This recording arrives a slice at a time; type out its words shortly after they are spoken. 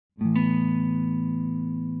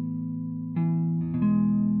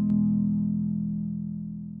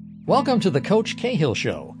Welcome to the Coach Cahill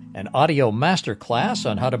Show, an audio masterclass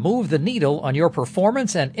on how to move the needle on your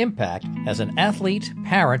performance and impact as an athlete,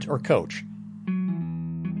 parent, or coach.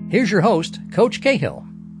 Here's your host, Coach Cahill.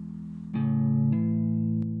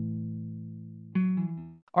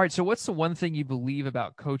 All right, so what's the one thing you believe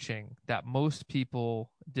about coaching that most people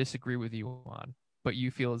disagree with you on, but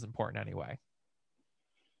you feel is important anyway?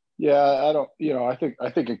 Yeah, I don't, I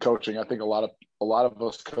think in coaching, I think a lot of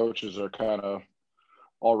us coaches are kind of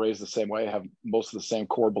all raised the same way, have most of the same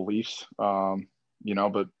core beliefs. But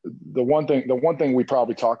the one thing we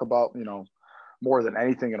probably talk about, more than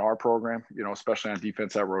anything in our program, especially on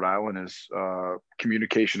defense at Rhode Island, is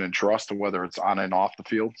communication and trust, whether it's on and off the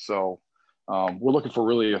field. So we're looking for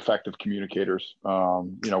really effective communicators.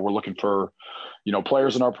 We're looking for,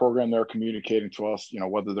 players in our program that are communicating to us,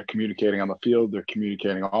 whether they're communicating on the field, they're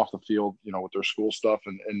communicating off the field, with their school stuff.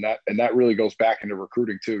 And that really goes back into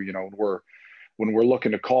recruiting too. When we're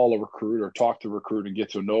looking to call a recruit or talk to a recruit and get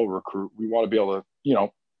to know a recruit, we want to be able to,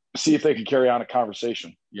 see if they can carry on a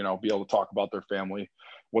conversation, be able to talk about their family,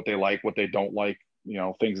 what they like, what they don't like,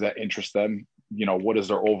 things that interest them, what is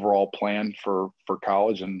their overall plan for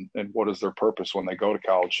college and what is their purpose when they go to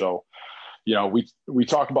college. So, we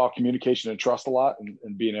talk about communication and trust a lot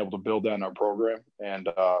and being able to build that in our program. And,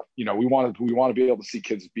 we want to be able to see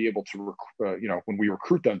kids be able to, when we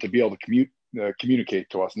recruit them, to be able to communicate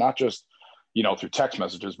to us, not just, through text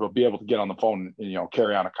messages, but be able to get on the phone and,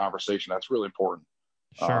 carry on a conversation. That's really important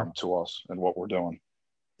to us and what we're doing.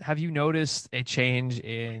 Have you noticed a change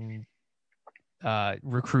in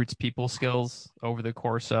recruits' people skills over the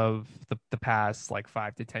course of the past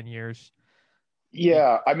 5 to 10 years?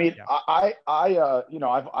 Yeah. I mean, yeah.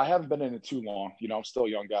 I haven't been in it too long, I'm still a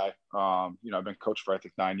young guy. I've been coached for, I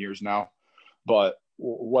think, 9 years now, but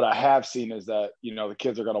what I have seen is that, the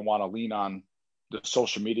kids are going to want to lean on the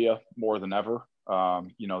social media more than ever.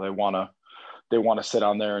 They want to sit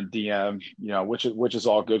on there and DM, which is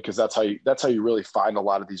all good, because that's how you really find a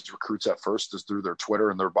lot of these recruits at first, is through their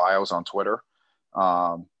Twitter and their bios on Twitter.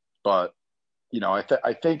 But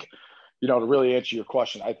I think to really answer your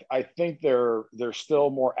question, I think they're still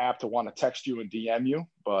more apt to want to text you and DM you,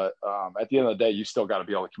 but at the end of the day, you still got to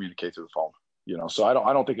be able to communicate through the phone. So I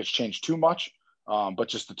don't think it's changed too much, but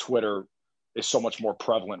just the Twitter is so much more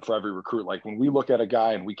prevalent for every recruit. Like when we look at a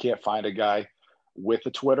guy and we can't find a guy with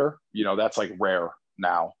a Twitter, that's rare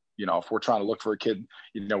now. If we're trying to look for a kid,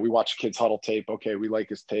 we watch a kid's huddle tape. Okay, we like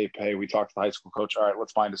his tape. Hey, we talked to the high school coach. All right,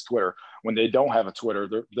 let's find his Twitter. When they don't have a Twitter,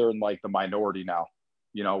 they're in the minority now.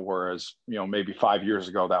 Whereas maybe 5 years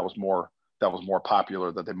ago that was more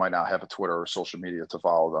popular, that they might not have a Twitter or social media to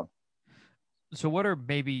follow them. So what are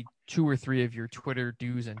maybe 2 or 3 of your Twitter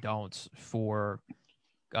do's and don'ts for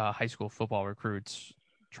high school football recruits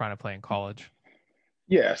trying to play in college?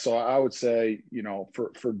 Yeah, so I would say,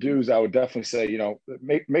 for dues, I would definitely say,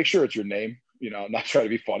 make sure it's your name. I'm not trying to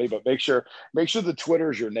be funny, but make sure the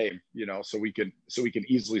Twitter is your name. So we can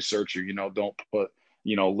easily search you. Don't put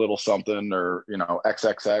little something or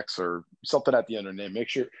XXX or something at the end of the name. Make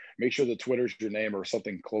sure the Twitter is your name or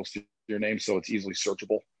something close to your name, so it's easily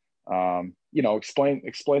searchable.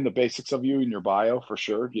 Explain the basics of you in your bio for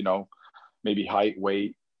sure. Maybe height,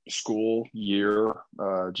 weight, school, year,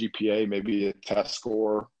 GPA, maybe a test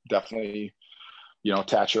score. Definitely,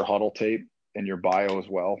 attach your huddle tape in your bio as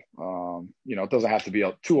well. It doesn't have to be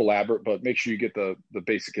too elaborate, but make sure you get the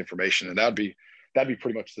basic information, and that'd be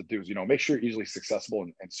pretty much the dues. Make sure you're easily accessible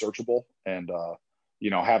and searchable, and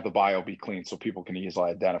have the bio be clean so people can easily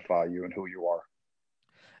identify you and who you are.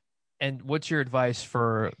 And what's your advice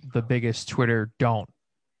for the biggest Twitter don't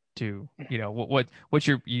do? What's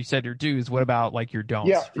you said your do's. What about your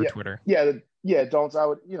don'ts for Twitter? Yeah. Don'ts. I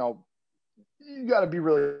would, you got to be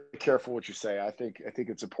really careful what you say. I think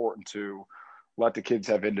it's important to let the kids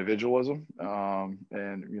have individualism,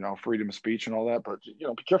 and, freedom of speech and all that, but,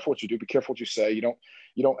 be careful what you do, be careful what you say. You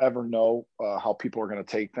don't ever know how people are going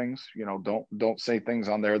to take things. Don't say things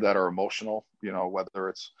on there that are emotional, whether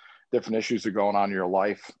it's different issues that are going on in your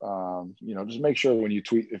life. Just make sure when you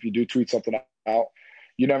tweet, if you do tweet something out,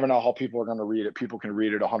 you never know how people are going to read it. People can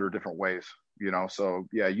read it 100 different ways, so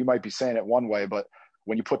yeah, you might be saying it one way, but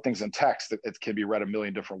when you put things in text, it can be read a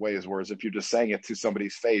million different ways. Whereas if you're just saying it to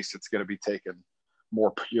somebody's face, it's going to be taken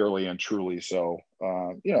more purely and truly. So,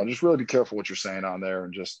 just really be careful what you're saying on there,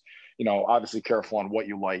 and just, obviously careful on what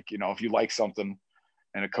you like. If you like something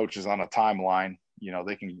and a coach is on a timeline,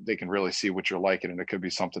 they can really see what you're liking, and it could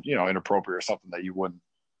be something, inappropriate or something that you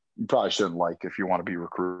probably shouldn't like if you want to be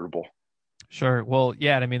recruitable. Sure. Well,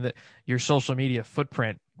 yeah. I mean, your social media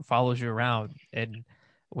footprint follows you around, and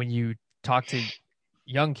when you talk to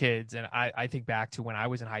young kids, and I think back to when I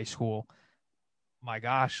was in high school, my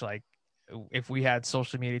gosh, like if we had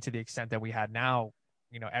social media to the extent that we had now,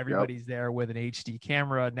 everybody's there with an HD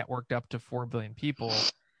camera networked up to 4 billion people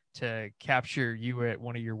to capture you at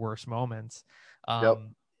one of your worst moments.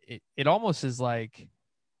 It almost is like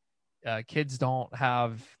kids don't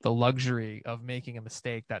have the luxury of making a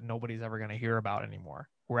mistake that nobody's ever going to hear about anymore.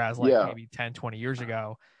 Whereas maybe 10, 20 years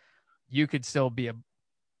ago, you could still be a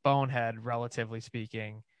bonehead, relatively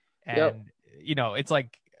speaking. And, it's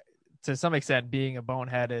like, to some extent, being a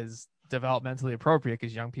bonehead is developmentally appropriate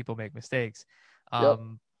because young people make mistakes.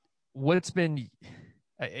 What's been,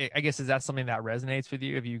 I guess, is that something that resonates with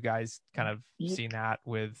you? Have you guys kind of seen that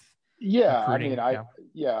with recruiting?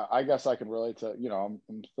 I guess I can relate to, I'm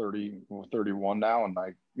 31 now, and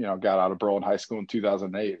I, got out of Berlin High School in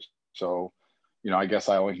 2008. So, I guess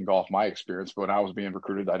I only can go off my experience, but when I was being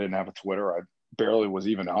recruited, I didn't have a Twitter. I barely was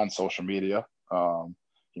even on social media.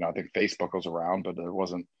 I think Facebook was around, but there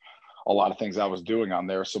wasn't a lot of things I was doing on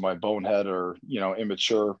there. So my bonehead or,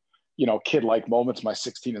 immature, kid-like moments, my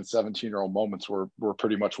 16 and 17-year-old moments were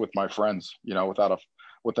pretty much with my friends, without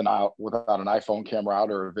an iPhone camera out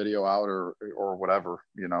or a video out or whatever,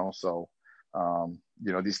 So,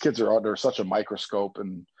 these kids are under such a microscope,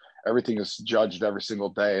 and everything is judged every single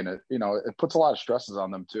day. And it puts a lot of stresses on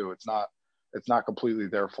them too. It's not completely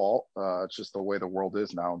their fault. It's just the way the world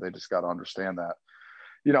is now. They just got to understand that,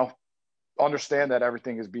 understand that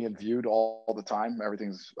everything is being viewed all the time.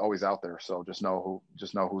 Everything's always out there. So just know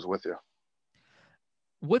who's with you.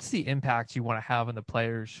 What's the impact you want to have on the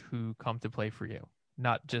players who come to play for you?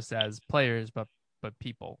 Not just as players, but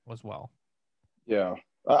people as well. Yeah.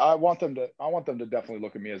 I want them to definitely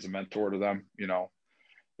look at me as a mentor to them,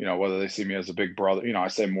 whether they see me as a big brother, I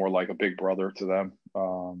say more like a big brother to them.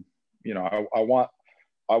 I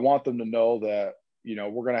want them to know that,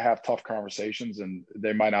 we're going to have tough conversations, and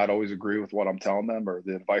they might not always agree with what I'm telling them or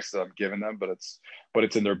the advice that I'm giving them, but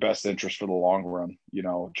it's in their best interest for the long run,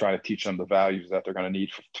 try to teach them the values that they're going to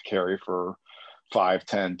need to carry for 5,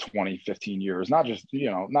 10, 20, 15 years, not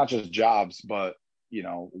just jobs, but,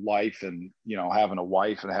 life and, having a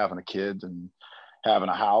wife and having a kid and having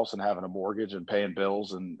a house and having a mortgage and paying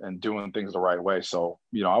bills and doing things the right way. So,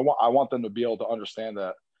 I want them to be able to understand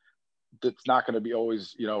that it's not going to be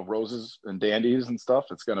always, roses and dandies and stuff.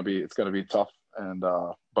 It's going to be tough. And,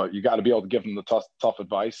 but you got to be able to give them the tough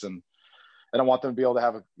advice. And I want them to be able to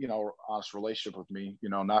have a, honest relationship with me,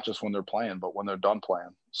 not just when they're playing, but when they're done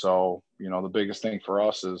playing. So, the biggest thing for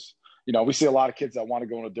us is, we see a lot of kids that want to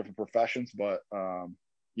go into different professions, but,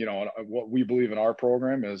 what we believe in our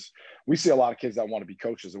program is we see a lot of kids that want to be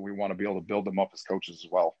coaches, and we want to be able to build them up as coaches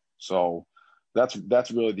as well. So that's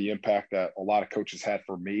really the impact that a lot of coaches had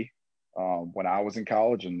for me when I was in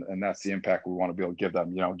college. And that's the impact we want to be able to give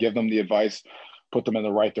them, give them the advice, put them in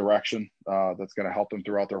the right direction that's going to help them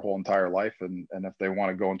throughout their whole entire life. And if they want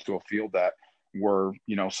to go into a field that we're,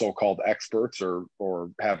 so-called experts or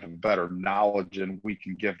have better knowledge, and we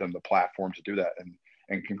can give them the platform to do that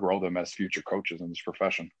and can grow them as future coaches in this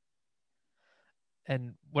profession.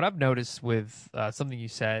 And what I've noticed with something you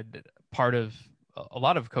said, part of a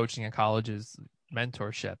lot of coaching in college is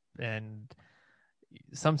mentorship. And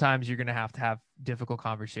sometimes you're going to have difficult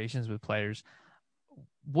conversations with players.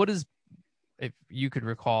 What is, if you could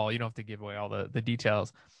recall, you don't have to give away all the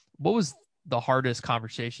details, what was the hardest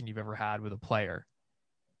conversation you've ever had with a player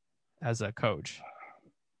as a coach?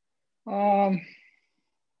 I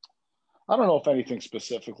don't know if anything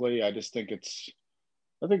specifically. I think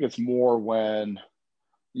it's more when,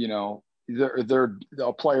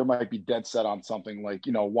 a player might be dead set on something like,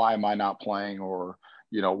 why am I not playing? Or,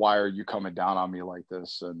 why are you coming down on me like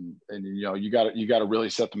this? And you got to really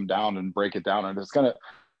set them down and break it down. And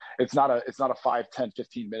it's not a 5, 10,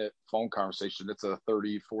 15 minute phone conversation. It's a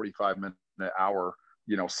 30, 45 minute hour,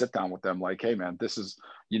 sit down with them. Like, hey man, this is,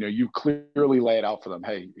 you clearly lay it out for them.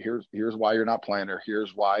 Hey, here's why you're not playing, or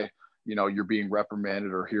here's why, you're being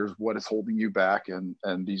reprimanded, or here's what is holding you back. And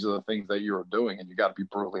these are the things that you're doing. And you got to be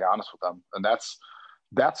brutally honest with them. And that's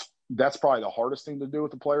probably the hardest thing to do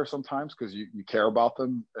with the player sometimes, because you care about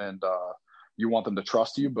them and you want them to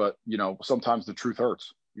trust you, but sometimes the truth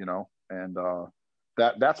hurts, and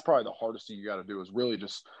that's probably the hardest thing you got to do, is really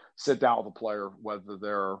just sit down with a player, whether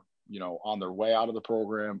they're, on their way out of the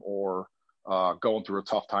program or going through a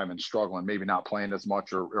tough time and struggling, maybe not playing as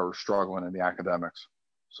much or struggling in the academics.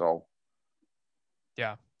 So.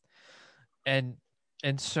 Yeah. And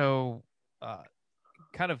so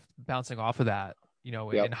kind of bouncing off of that,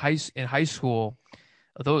 Yep. in high school,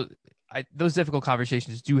 those difficult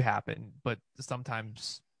conversations do happen, but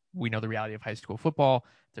sometimes we know the reality of high school football.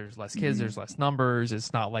 There's less kids, Mhm. there's less numbers.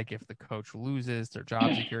 It's not like if the coach loses, their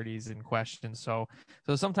job security is in question. So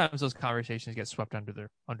sometimes those conversations get swept under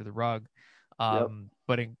the rug. Yep.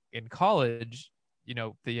 But in college,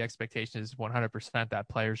 the expectation is 100% that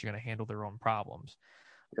players are going to handle their own problems.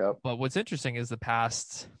 Yep. But what's interesting is the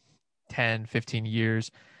past 10, 15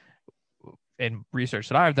 years in research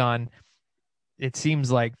that I've done, it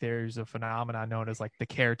seems like there's a phenomenon known as like the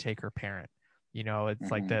caretaker parent.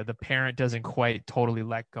 It's like Mhm. the parent doesn't quite totally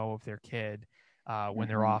let go of their kid when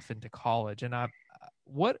they're Mhm. off into college. And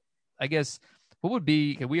what I guess what would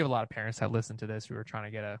be, we have a lot of parents that listen to this who are trying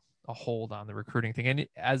to get a hold on the recruiting thing. And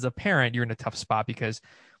as a parent, you're in a tough spot because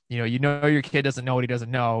your kid doesn't know what he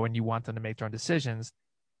doesn't know, and you want them to make their own decisions.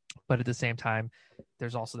 But at the same time,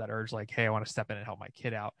 there's also that urge like, hey, I want to step in and help my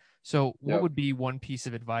kid out. So what Yep. would be one piece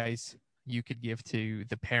of advice you could give to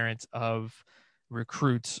the parents of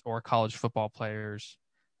recruits or college football players,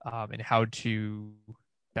 and how to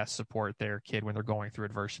best support their kid when they're going through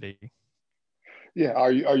adversity? Yeah.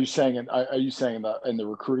 Are you saying in the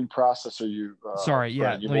recruiting process? Or are you Sorry, or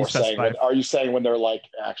yeah, are you let me more saying specify. when are you saying when they're like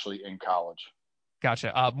actually in college?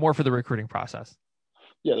 Gotcha. More for the recruiting process.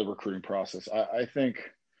 Yeah, the recruiting process. I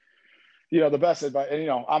think the best advice.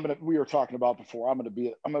 And we were talking about before. I'm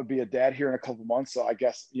gonna be a dad here in a couple months. So I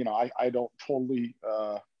guess I don't totally.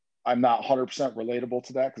 I'm not 100% relatable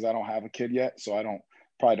to that because I don't have a kid yet. So I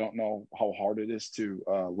probably don't know how hard it is to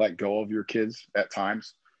let go of your kids at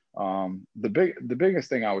times. The biggest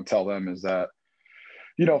thing I would tell them is that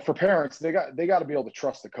for parents, they got to be able to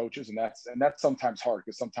trust the coaches, and that's sometimes hard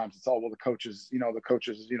because sometimes it's all, well, the coaches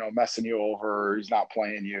messing you over, or he's not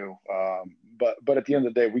playing you. But at the end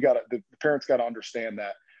of the day, the parents got to understand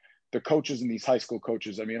that the coaches and these high school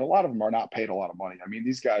coaches, I mean, a lot of them are not paid a lot of money. I mean,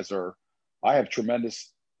 these guys are. I have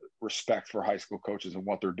tremendous respect for high school coaches and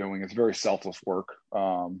what they're doing. It's very selfless work.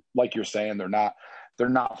 Like you're saying, they're not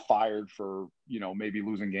fired for maybe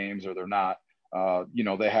losing games, or they're not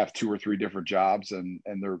they have two or three different jobs, and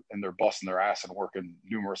they're busting their ass and working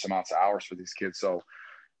numerous amounts of hours for these kids. So,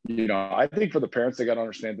 I think for the parents, they got to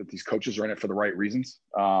understand that these coaches are in it for the right reasons.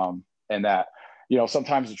 And that,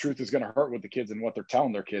 sometimes the truth is going to hurt with the kids and what they're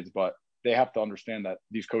telling their kids, but they have to understand that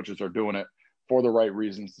these coaches are doing it for the right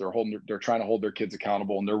reasons. They're trying to hold their kids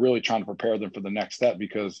accountable, and they're really trying to prepare them for the next step.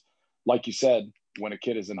 Because like you said, when a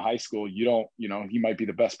kid is in high school, he might be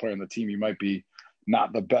the best player on the team. You might be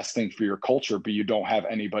not the best thing for your culture, but you don't have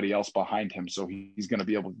anybody else behind him. So he's going to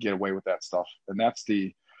be able to get away with that stuff. And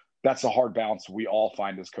that's a hard balance we all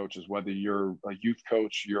find as coaches, whether you're a youth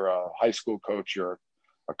coach, you're a high school coach, you're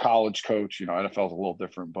a college coach. NFL is a little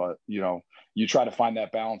different, but you try to find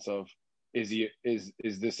that balance of, is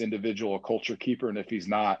this individual a culture keeper? And if he's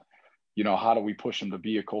not, how do we push him to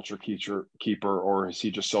be a culture keeper, or is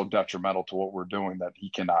he just so detrimental to what we're doing that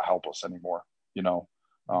he cannot help us anymore? You know,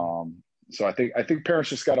 um, so I think parents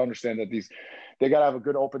just got to understand that they got to have a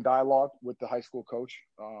good open dialogue with the high school coach,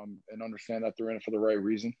 and understand that they're in it for the right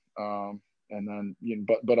reason. And then,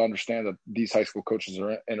 but understand that these high school coaches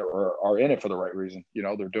are in it for the right reason.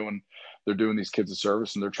 They're doing these kids a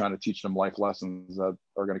service, and they're trying to teach them life lessons that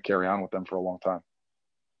are going to carry on with them for a long time.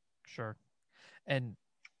 Sure. And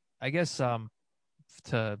I guess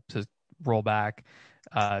to roll back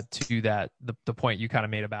to that the point you kind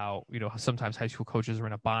of made about sometimes high school coaches are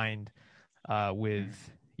in a bind with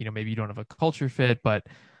maybe you don't have a culture fit, but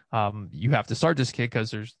you have to start this kid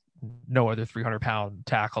because there's no other 300-pound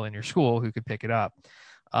tackle in your school who could pick it up.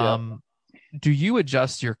 Yeah. Do you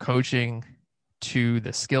adjust your coaching to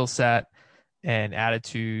the skill set and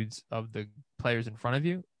attitudes of the players in front of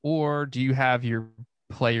you, or do you have your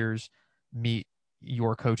players meet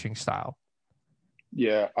your coaching style?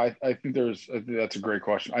 Yeah, I think that's a great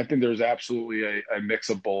question. I think there's absolutely a mix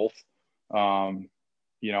of both. Um,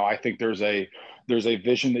 I think there's a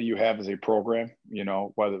vision that you have as a program,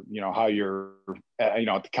 whether, how you're, at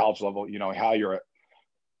the college level, how you're at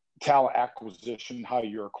talent acquisition, how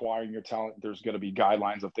you're acquiring your talent. There's going to be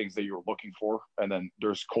guidelines of things that you're looking for. And then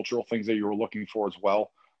there's cultural things that you're looking for as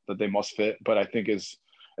well, that they must fit. But I think as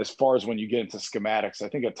far as when you get into schematics, I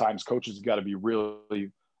think at times coaches got to be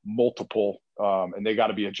really multiple, and they got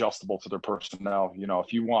to be adjustable to their personnel.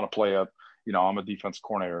 If you want to play I'm a defense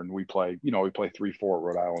coordinator, and we play 3-4 at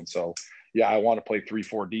Rhode Island. So yeah, I want to play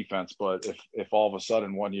 3-4 defense, but if all of a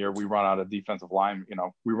sudden one year we run out of defensive line,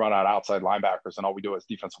 we run out of outside linebackers, and all we do is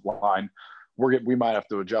defensive line, we might have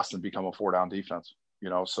to adjust and become a 4-down defense.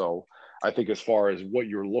 So I think as far as what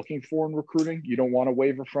you're looking for in recruiting, you don't want to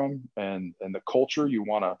waver from, and the culture, you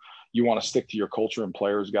want to stick to your culture, and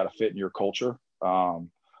players got to fit in your culture.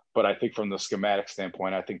 But I think from the schematic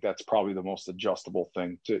standpoint, I think that's probably the most adjustable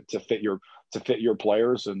thing to fit your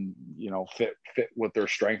players and, fit what their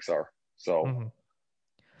strengths are. So, Mm-hmm.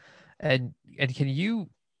 And can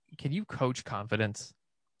you coach confidence?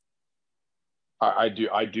 I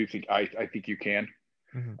do think, I think you can.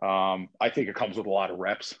 Mm-hmm. I think it comes with a lot of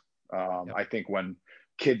reps. Yep. I think when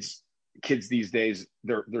kids these days,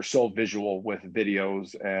 they're so visual with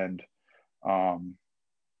videos and um,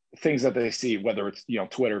 things that they see, whether it's,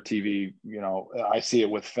 Twitter, TV, I see it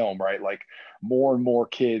with film, right? Like more and more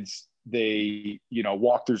kids, they,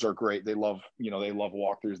 walkthroughs are great. They love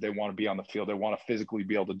walkthroughs. They want to be on the field. They want to physically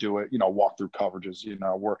be able to do it, walk through coverages,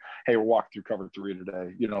 we're walking through cover 3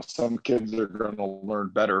 today. Some kids are going to learn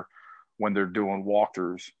better when they're doing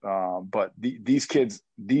walkthroughs. But these kids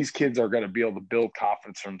are going to be able to build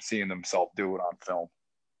confidence from seeing themselves do it on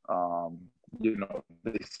film.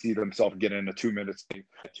 They see themselves get in a 2 minute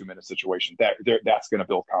situation that's going to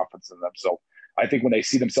build confidence in them. So I think when they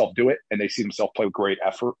see themselves do it and they see themselves play with great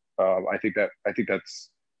effort, I think that's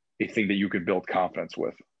a thing that you can build confidence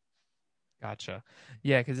with. Gotcha.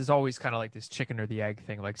 Yeah, because it's always kind of like this chicken or the egg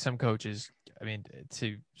thing. Like some coaches, I mean,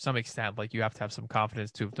 to some extent, like you have to have some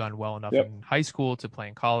confidence to have done well enough Yep. in high school to play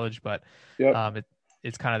in college, but Yep.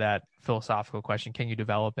 it's kind of that philosophical question: can you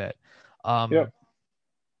develop it? Um, Yep.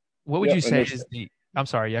 what would Yep. you And say is the? I'm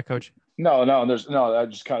sorry, yeah, coach. no, I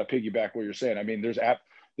just kind of piggyback what you're saying. I mean, there's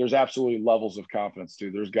absolutely levels of confidence too.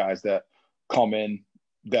 There's guys that come in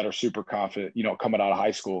that are super confident, coming out of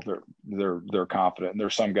high school, they're confident. And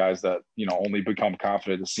there's some guys that, only become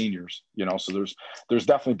confident as seniors, so there's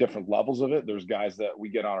definitely different levels of it. There's guys that we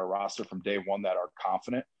get on our roster from day one that are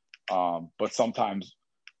confident. But sometimes,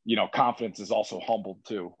 confidence is also humbled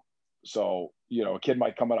too. So, a kid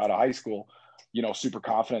might come out of high school, super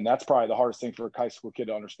confident. That's probably the hardest thing for a high school kid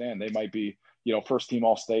to understand. They might be, first team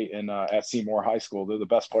all state in at Seymour High School. They're the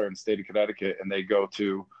best player in the state of Connecticut, and they go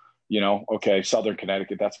to, okay, Southern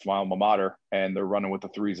Connecticut, that's my alma mater, and they're running with the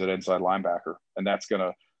threes at inside linebacker, and that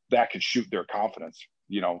could shoot their confidence,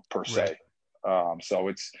 per se. Right. So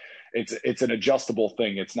it's an adjustable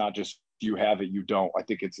thing. It's not just you have it, you don't. I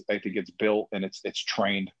think it's built and it's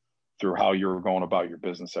trained through how you're going about your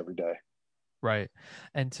business every day. Right.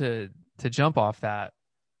 And to jump off that,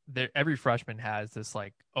 every freshman has this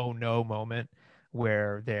like oh no moment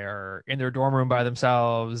where they're in their dorm room by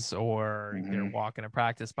themselves or they're Mm-hmm. walking to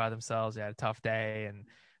practice by themselves. They had a tough day and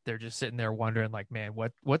they're just sitting there wondering like, man,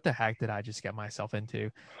 what the heck did I just get myself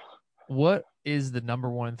into? What is the number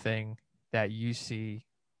one thing that you see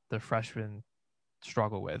the freshmen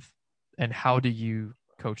struggle with, and how do you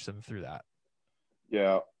coach them through that?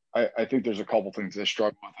 Yeah, I think there's a couple things they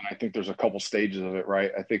struggle with, and I think there's a couple stages of it,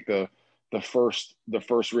 right? I think the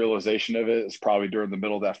first realization of it is probably during the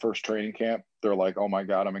middle of that first training camp. They're like, "Oh my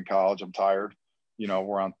God, I'm in college. I'm tired.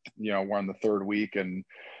 We're on the third week, and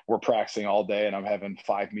we're practicing all day, and I'm having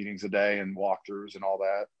 5 meetings a day and walkthroughs and all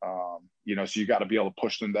that. So you got to be able to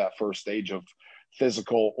push them to that first stage of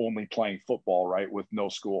physical, only playing football, right, with no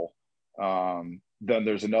school. Then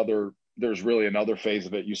there's really another phase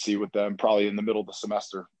of it you see with them probably in the middle of the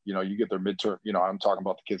semester. You get their midterm, I'm talking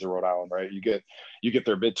about the kids in Rhode Island, right? You get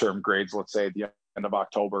their midterm grades, let's say at the end of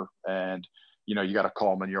October, and you got to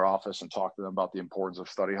call them in your office and talk to them about the importance of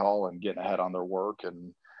study hall and getting ahead on their work,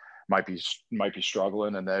 and might be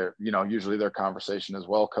struggling. And they're, usually their conversation as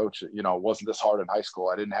well, coach, it wasn't this hard in high school.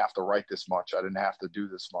 I didn't have to write this much. I didn't have to do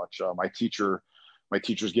this much. My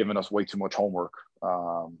teacher's giving us way too much homework.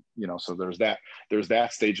 So there's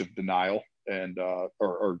that stage of denial and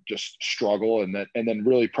or just struggle, and then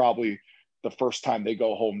really probably the first time they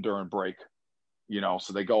go home during break.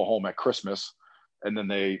 So they go home at Christmas, and then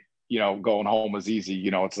they, going home is easy.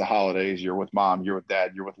 It's the holidays. You're with mom, you're with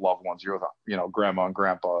dad, you're with loved ones, you're with, grandma and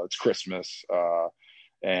grandpa. It's Christmas,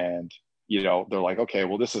 and they're like, okay,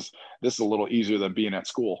 well, this is a little easier than being at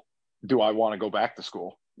school. Do I want to go back to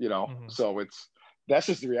school? Mm-hmm. So that's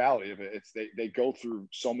just the reality of it. It's they go through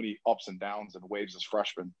so many ups and downs and waves as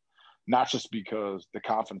freshmen, not just because the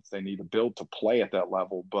confidence they need to build to play at that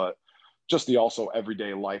level, but just the also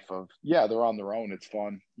everyday life of, yeah, they're on their own. It's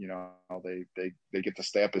fun. They get to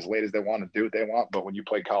stay up as late as they want to do what they want. But when you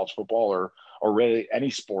play college football or really any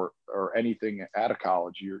sport or anything out of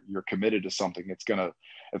college, you're committed to something. It's gonna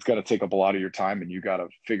take up a lot of your time, and you got to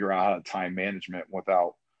figure out how to time management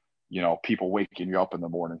without, people waking you up in the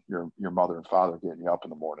morning, your mother and father getting you up in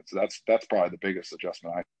the morning. So that's probably the biggest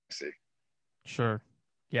adjustment I see. Sure.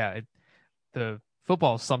 Yeah. The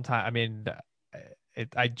football sometimes, I mean,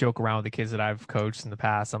 I joke around with the kids that I've coached in the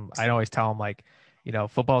past. I always tell them like,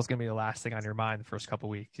 football is going to be the last thing on your mind the first couple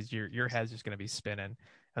of weeks because your head's just going to be spinning,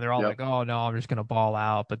 and they're all like, "Oh no, I'm just going to ball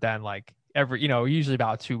out." But then like usually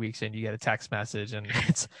about 2 weeks in, you get a text message, and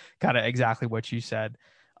it's kind of exactly what you said.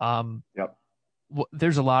 Yep.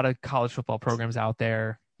 There's a lot of college football programs out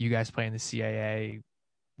there. You guys play in the CAA,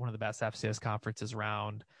 one of the best FCS conferences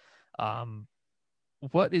around.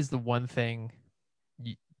 What is the one thing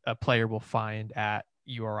a player will find at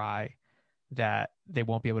URI that they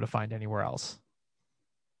won't be able to find anywhere else?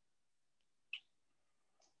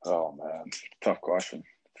 Oh man, tough question.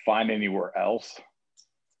 Find anywhere else?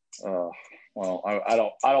 Well, I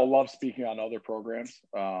don't love speaking on other programs,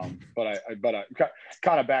 but I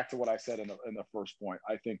kind of back to what I said in the first point.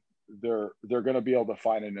 I think they're going to be able to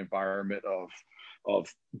find an environment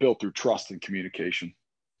of built through trust and communication.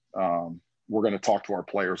 We're going to talk to our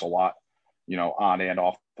players a lot, on and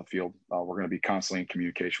off the field. We're going to be constantly in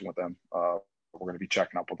communication with them. We're going to be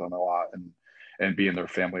checking up with them a lot and being their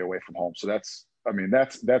family away from home. So that's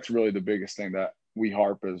really the biggest thing that we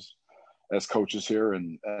harp as coaches here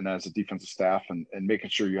and as a defensive staff and making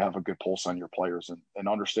sure you have a good pulse on your players and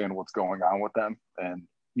understand what's going on with them and,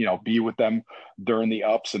 be with them during the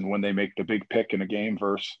ups and when they make the big pick in a game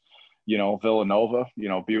versus, Villanova,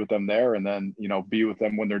 be with them there and then, be with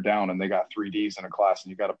them when they're down and they got 3Ds in a class and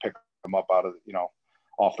you got to pick them up out of,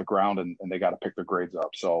 off the ground and they got to pick their grades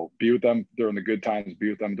up. So be with them during the good times, be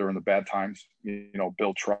with them during the bad times,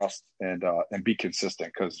 build trust and be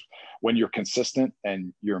consistent. Because when you're consistent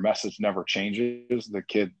and your message never changes, the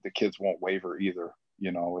kids won't waver either.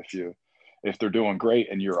 If they're doing great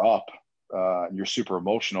and you're up, you're super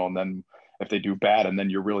emotional. And then if they do bad and then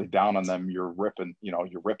you're really down on them, you're ripping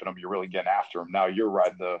them, you're really getting after them. Now you're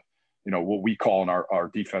riding what we call in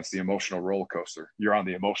our defense, the emotional roller coaster. You're on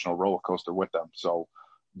the emotional roller coaster with them. So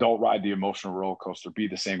don't ride the emotional roller coaster. Be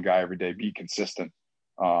the same guy every day. Be consistent.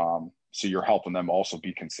 So you're helping them also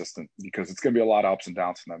be consistent because it's going to be a lot of ups and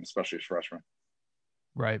downs for them, especially as freshmen.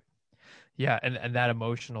 Right. Yeah. And that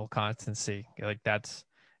emotional constancy, like that's,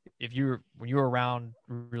 when you're around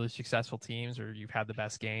really successful teams or you've had the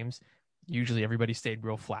best games, usually everybody stayed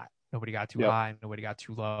real flat. Nobody got too high. Nobody got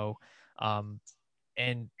too low.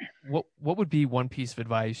 And what would be one piece of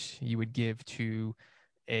advice you would give to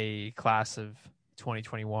a class of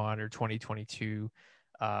 2021 or 2022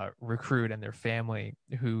 recruit and their family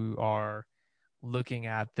who are looking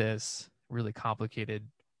at this really complicated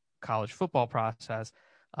college football process?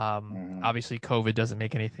 Obviously, COVID doesn't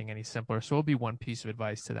make anything any simpler. So what would be one piece of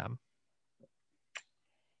advice to them?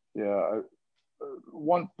 Yeah.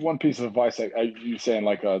 One piece of advice, you saying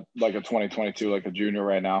like a 2022, like a junior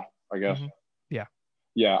right now, I guess. Mm-hmm. Yeah.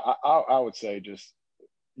 Yeah. I would say just,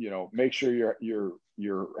 make sure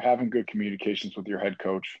you're having good communications with your head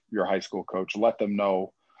coach, your high school coach. Let them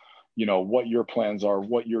know, what your plans are,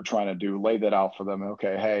 what you're trying to do, lay that out for them.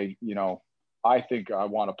 Okay. Hey, I think I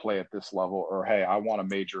want to play at this level, or, hey, I want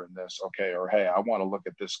to major in this. Okay. Or, hey, I want to look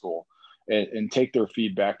at this school and take their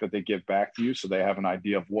feedback that they give back to you. So they have an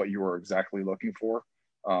idea of what you are exactly looking for.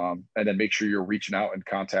 And then make sure you're reaching out and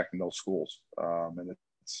contacting those schools. And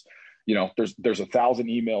it's, there's 1,000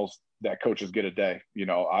 emails that coaches get a day.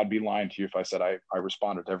 I'd be lying to you if I said I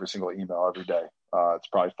responded to every single email every day. It's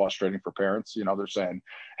probably frustrating for parents. They're saying,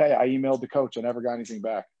 hey, I emailed the coach. I never got anything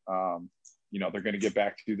back. They're going to get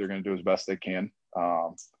back to you. They're going to do as best they can.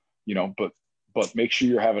 But make sure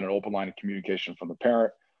you're having an open line of communication from the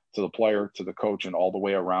parent to the player, to the coach, and all the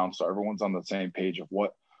way around. So everyone's on the same page of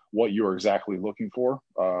what you're exactly looking for.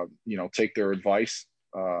 Take their advice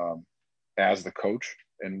as the coach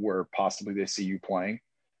and where possibly they see you playing,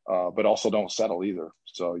 but also don't settle either.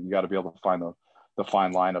 So you got to be able to find the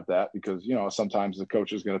fine line of that because, sometimes the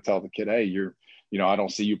coach is going to tell the kid, hey, I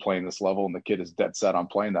don't see you playing this level. And the kid is dead set on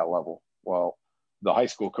playing that level. Well, the high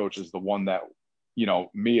school coach is the one that,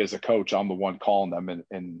 me as a coach, I'm the one calling them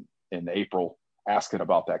in April, asking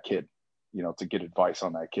about that kid, to get advice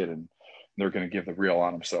on that kid. And they're going to give the real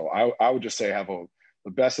on them. So I would just say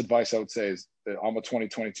the best advice I would say is that I'm a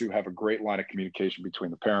 2022, have a great line of communication between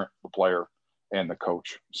the parent, the player, and the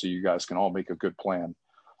coach. So you guys can all make a good plan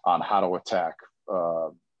on how to attack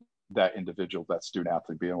that individual, that student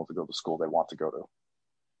athlete being able to go to the school they want to go to.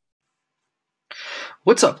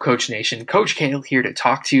 What's up, Coach Nation? Coach Kale here to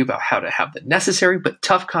talk to you about how to have the necessary but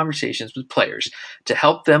tough conversations with players to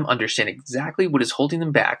help them understand exactly what is holding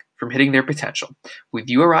them back from hitting their potential with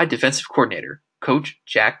URI defensive coordinator, Coach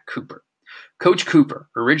Jack Cooper. Coach Cooper,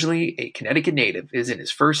 originally a Connecticut native, is in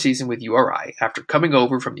his first season with URI after coming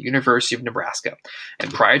over from the University of Nebraska,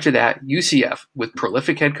 and prior to that, UCF with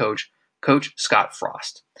prolific head coach Coach Scott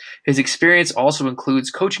Frost. His experience also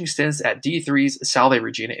includes coaching stints at D3's Salve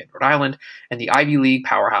Regina in Rhode Island and the Ivy League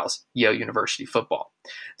powerhouse Yale University football.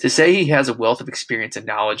 To say he has a wealth of experience and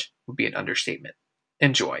knowledge would be an understatement.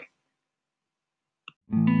 Enjoy.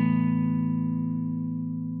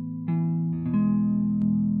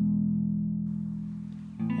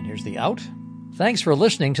 And here's the out. Thanks for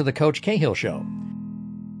listening to the Coach Cahill Show.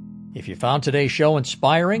 If you found today's show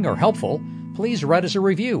inspiring or helpful, please write us a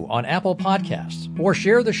review on Apple Podcasts or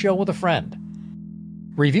share the show with a friend.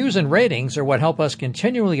 Reviews and ratings are what help us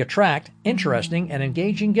continually attract interesting and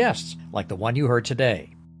engaging guests like the one you heard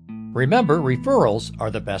today. Remember, referrals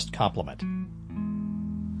are the best compliment.